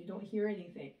wrong and you don't hear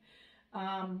anything.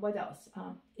 What else?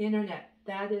 Internet.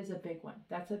 That is a big one.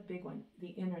 That's a big one. The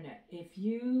internet. If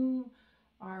you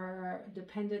are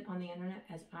dependent on the internet,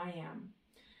 as I am,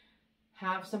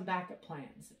 have some backup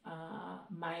plans.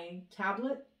 My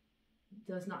tablet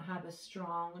does not have as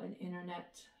strong an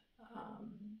internet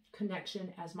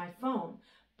connection as my phone,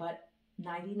 but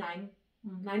 95%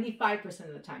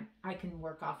 of the time I can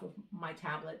work off of my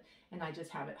tablet, and I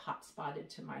just have it hotspotted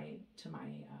to my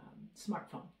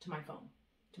smartphone, to my phone,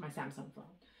 to my Samsung phone.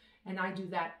 And I do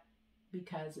that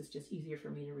because it's just easier for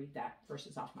me to read that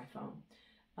versus off my phone.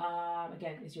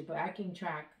 Again, is your backing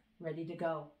track ready to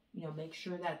go? You know, make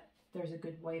sure that there's a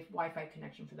good Wi-Fi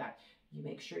connection for that. You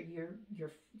make sure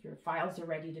your files are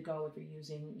ready to go if you're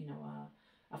using, you know,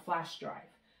 a flash drive.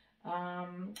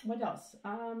 What else?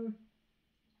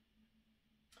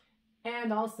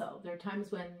 And also, there are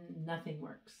times when nothing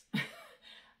works,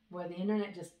 where the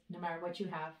internet just, no matter what you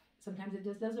have, sometimes it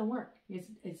just doesn't work.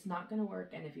 It's not going to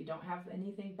work. And if you don't have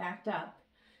anything backed up,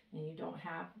 and you don't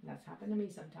have, that's happened to me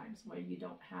sometimes, where you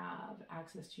don't have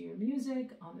access to your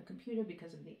music on the computer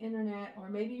because of the internet, or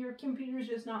maybe your computer's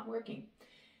just not working.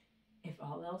 If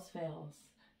all else fails,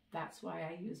 that's why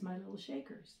I use my little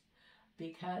shakers,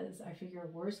 because I figure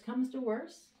worst comes to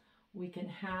worst, we can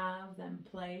have them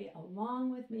play along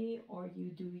with me, or you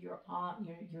do your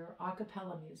a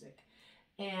cappella music.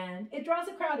 And it draws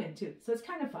a crowd in too. So it's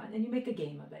kind of fun, and you make a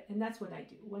game of it. And that's what I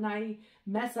do. When I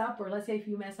mess up, or let's say if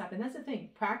you mess up, and that's the thing,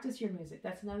 practice your music.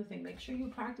 That's another thing. Make sure you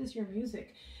practice your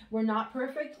music. We're not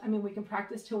perfect. I mean, we can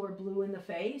practice till we're blue in the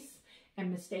face,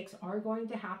 and mistakes are going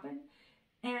to happen.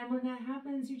 And when that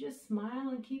happens, you just smile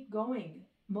and keep going.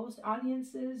 Most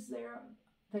audiences there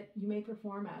that you may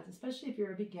perform as, especially if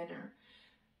you're a beginner,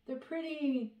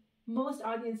 most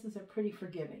audiences are pretty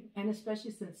forgiving. And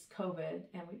especially since COVID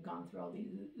and we've gone through all these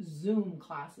Zoom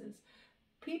classes,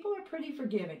 people are pretty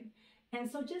forgiving. And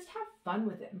so just have fun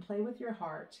with it and play with your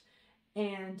heart.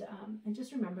 And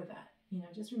just remember that, you know,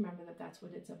 just remember that that's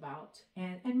what it's about.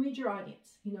 And read your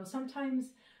audience. You know,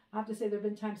 sometimes I have to say there have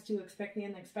been times to expect the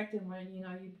unexpected when, you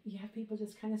know, you have people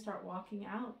just kind of start walking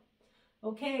out.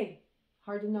 Okay,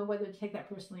 hard to know whether to take that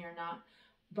personally or not.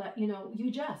 But, you know,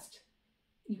 you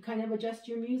kind of adjust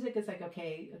your music. It's like,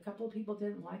 okay, a couple of people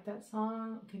didn't like that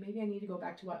song. Okay, maybe I need to go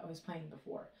back to what I was playing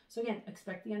before. So again,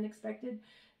 expect the unexpected.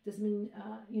 Doesn't mean,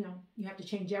 you know, you have to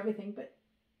change everything, but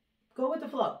go with the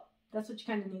flow. That's what you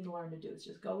kind of need to learn to do, is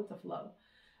just go with the flow.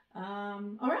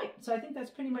 All right, so I think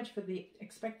that's pretty much for the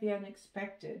expect the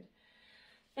unexpected.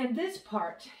 And this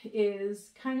part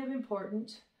is kind of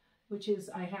important, which is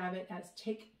I have it as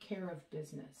take care of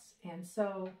business. And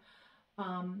so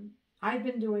I've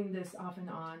been doing this off and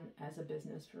on as a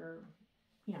business for,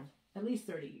 you know, at least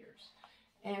 30 years.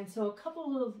 And so a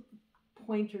couple of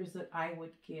pointers that I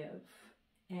would give,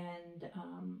 and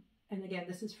again,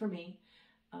 this is for me,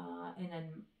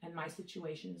 and my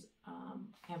situations,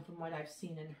 and from what I've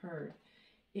seen and heard,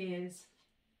 is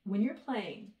when you're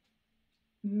playing,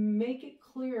 make it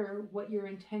clear what your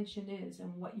intention is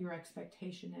and what your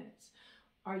expectation is.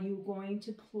 Are you going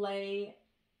to play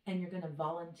and you're going to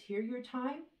volunteer your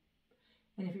time?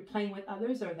 And if you're playing with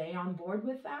others, are they on board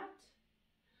with that?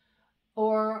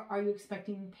 Or are you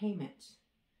expecting payment?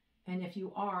 And if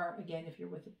you are, again, if you're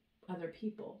with other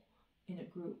people in a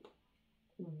group,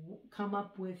 come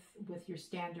up with your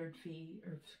standard fee,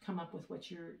 or come up with what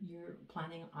you're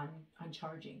planning on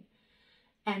charging.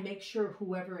 And make sure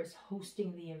whoever is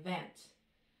hosting the event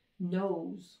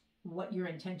knows what your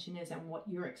intention is and what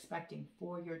you're expecting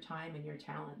for your time and your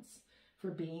talents for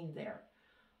being there.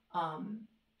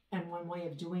 And one way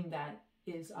of doing that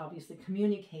is obviously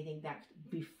communicating that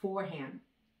beforehand,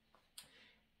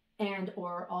 and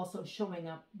or also showing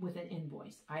up with an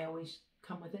invoice. I always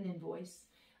come with an invoice,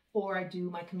 or I do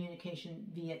my communication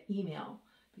via email,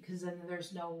 because then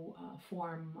there's no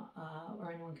form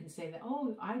or anyone can say that,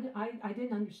 oh, I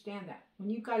didn't understand that. When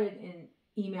you've got it in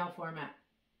email format,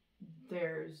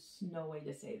 there's no way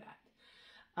to say that.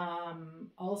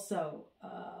 Also,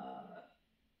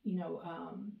 you know,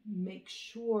 make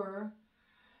sure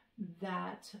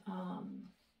that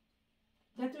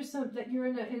that you're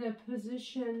in a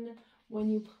position when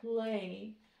you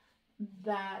play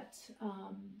that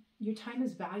your time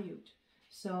is valued.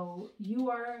 So you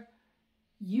are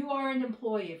an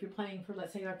employee. If you're playing for,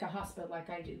 let's say, like a hospital,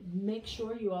 like I do, make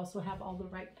sure you also have all the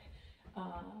right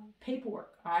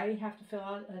paperwork. I have to fill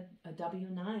out a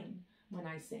W-9 when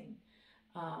I sing.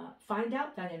 Find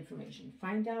out that information.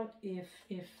 Find out if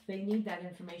they need that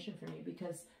information from you,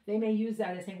 because they may use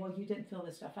that as saying, well, you didn't fill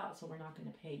this stuff out, so we're not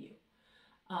going to pay you.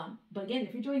 But again,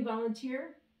 if you're doing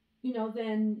volunteer, you know,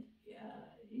 then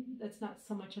that's not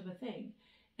so much of a thing.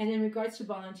 And in regards to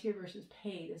volunteer versus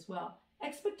paid as well,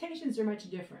 expectations are much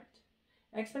different.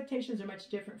 Expectations are much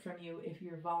different from you if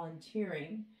you're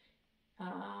volunteering.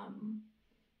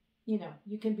 You know,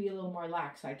 you can be a little more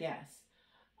lax, I guess.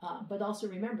 But also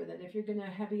remember that if you're going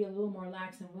to be a little more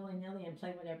lax and willy-nilly and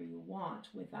play whatever you want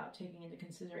without taking into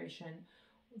consideration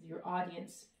your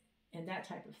audience and that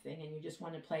type of thing, and you just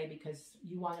want to play because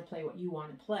you want to play what you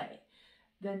want to play,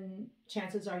 then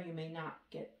chances are you may not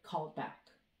get called back,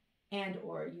 and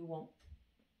or you won't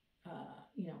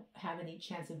you know, have any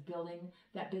chance of building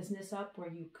that business up where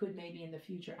you could maybe in the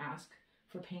future ask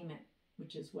for payment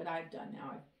which is what I've done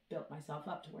now. I've built myself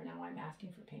up to where now I'm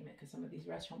asking for payment because some of these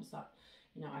restaurants thought,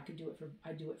 you know, I do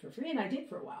it for free, and I did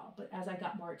for a while. But as I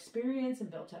got more experience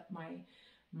and built up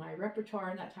my repertoire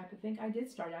and that type of thing, I did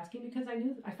start asking because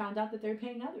I found out that they're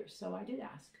paying others, so I did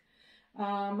ask.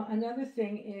 Another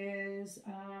thing is,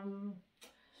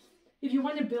 if you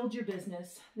want to build your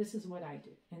business, this is what I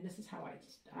do, and this is how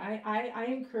I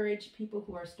encourage people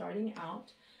who are starting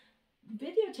out.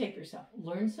 Videotape yourself,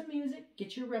 learn some music,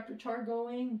 get your repertoire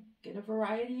going, get a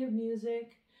variety of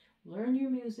music, learn your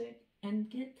music, and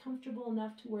get comfortable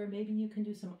enough to where maybe you can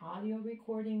do some audio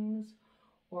recordings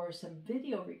or some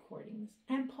video recordings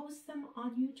and post them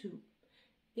on YouTube.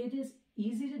 It is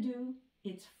easy to do.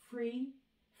 It's free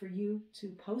for you to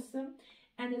post them,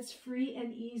 and it's free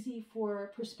and easy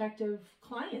for prospective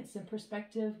clients and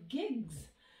prospective gigs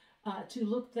to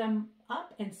look them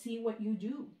up and see what you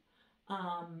do.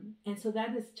 And so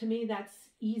that is, to me, that's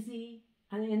easy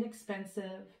and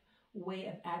inexpensive way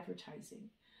of advertising.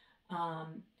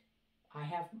 I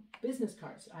have business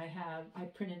cards. I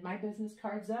printed my business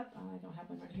cards up. I don't have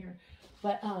one right here,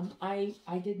 but I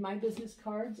did my business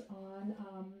cards on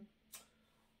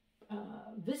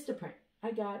Vistaprint.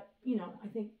 I got, you know, I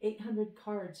think 800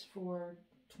 cards for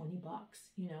 $20,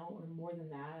 you know, or more than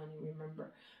that. I don't even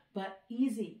remember. But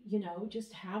easy, you know,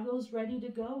 just have those ready to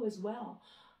go as well.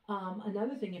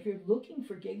 Another thing, if you're looking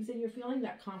for gigs and you're feeling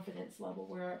that confidence level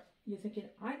where you're thinking,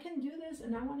 I can do this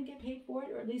and I want to get paid for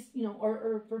it, or at least, you know,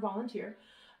 or for volunteer,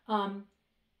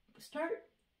 start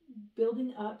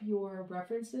building up your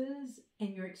references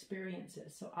and your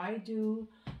experiences. So I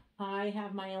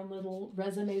have my own little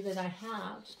resume that I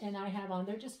have, and I have on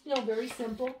there just, you know, very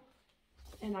simple.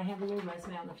 And I have a little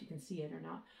resume. I don't know if you can see it or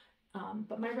not.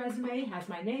 But my resume has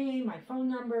my name, my phone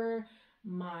number,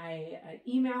 my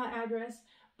email address.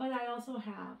 But I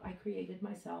created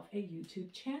myself a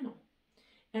YouTube channel.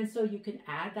 And so you can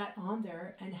add that on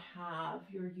there and have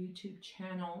your YouTube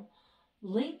channel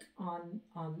link on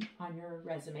your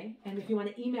resume. And if you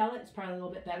want to email it, it's probably a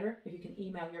little bit better if you can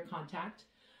email your contact.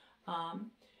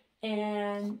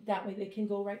 And that way they can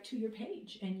go right to your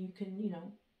page, and you can, you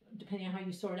know, depending on how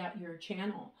you sort out your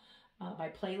channel by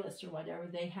playlist or whatever,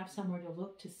 they have somewhere to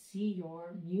look to see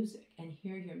your music and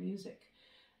hear your music.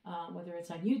 Whether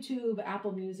it's on YouTube,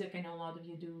 Apple Music. I know a lot of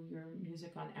you do your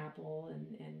music on Apple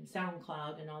and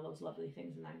SoundCloud and all those lovely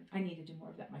things, and I need to do more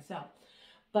of that myself.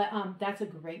 But that's a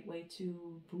great way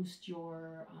to boost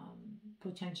your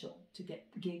potential to get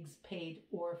gigs paid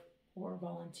or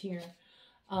volunteer.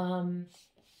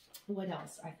 What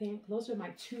else? I think those are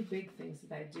my two big things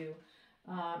that I do.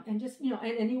 And just, you know,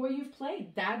 and anywhere you've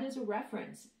played, that is a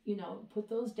reference, you know, put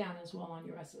those down as well on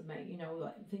your resume, you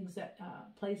know, things that,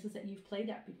 places that you've played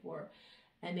at before,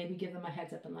 and maybe give them a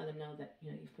heads up and let them know that,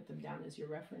 you know, you've put them down as your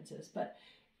references. But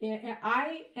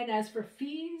and as for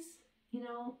fees, you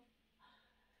know,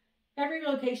 every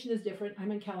location is different.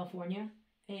 I'm in California,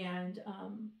 and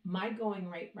my going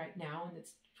rate right now, and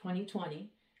it's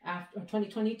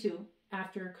 2022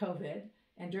 after COVID,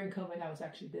 and during COVID, I was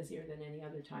actually busier than any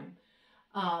other time.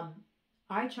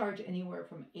 I charge anywhere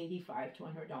from $85 to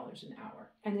 $100 an hour,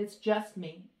 and it's just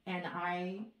me. And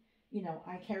I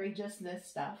carry just this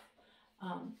stuff.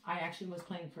 I actually was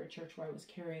playing for a church where I was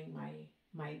carrying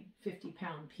my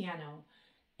 50-pound piano,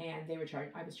 and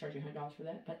I was charging $100 for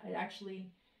that, but I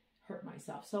actually hurt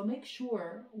myself. So make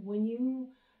sure when you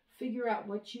figure out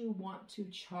what you want to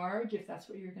charge, if that's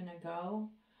where you're going to go,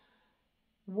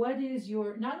 what is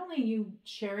your, not only you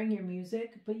sharing your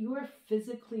music, but you are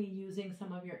physically using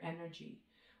some of your energy,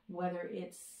 whether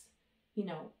it's, you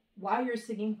know, while you're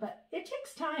singing, but it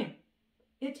takes time.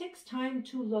 It takes time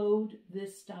to load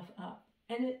this stuff up.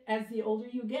 And as the older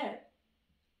you get,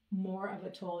 more of a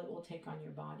toll it will take on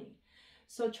your body.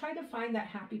 So try to find that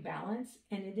happy balance.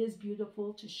 And it is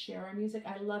beautiful to share our music.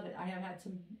 I love it. I have had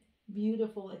some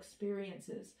beautiful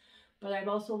experiences, but I've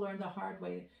also learned the hard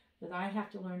way that I have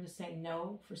to learn to say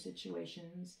no for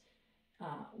situations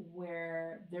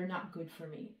where they're not good for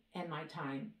me, and my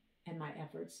time and my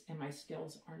efforts and my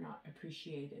skills are not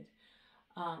appreciated.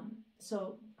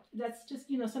 So that's just,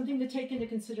 you know, something to take into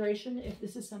consideration if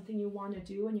this is something you want to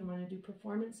do and you want to do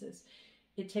performances.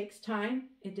 It takes time,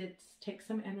 it takes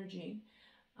some energy,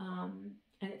 and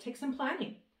it takes some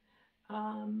planning.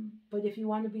 But if you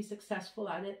want to be successful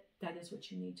at it, that is what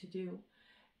you need to do.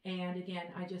 And again,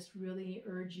 I just really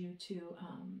urge you to,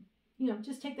 you know,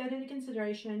 just take that into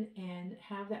consideration and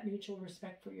have that mutual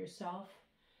respect for yourself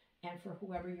and for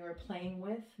whoever you're playing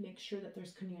with. Make sure that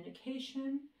there's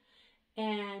communication,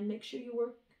 and make sure you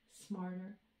work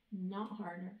smarter, not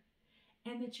harder,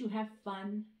 and that you have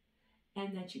fun,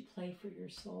 and that you play for your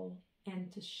soul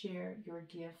and to share your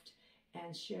gift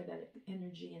and share that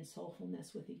energy and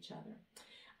soulfulness with each other.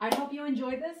 I hope you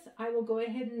enjoy this. I will go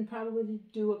ahead and probably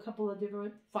do a couple of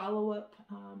different follow-up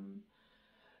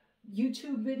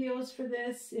YouTube videos for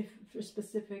this, if for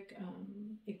specific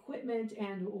equipment,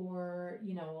 and or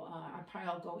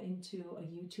I'll go into a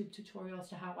YouTube tutorial as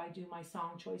to how I do my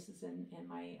song choices and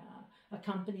my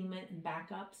accompaniment and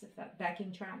backups, if that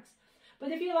backing tracks.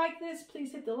 But if you like this,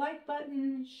 please hit the like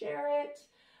button, share it,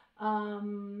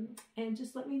 and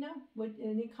just let me know what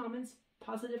any comments.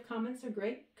 Positive comments are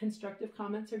great. Constructive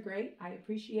comments are great. I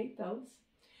appreciate those.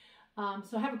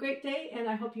 So have a great day, and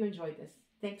I hope you enjoyed this.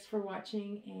 Thanks for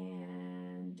watching,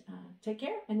 and take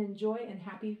care and enjoy, and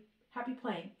happy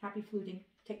playing, happy fluting.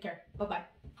 Take care.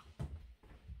 Bye-bye.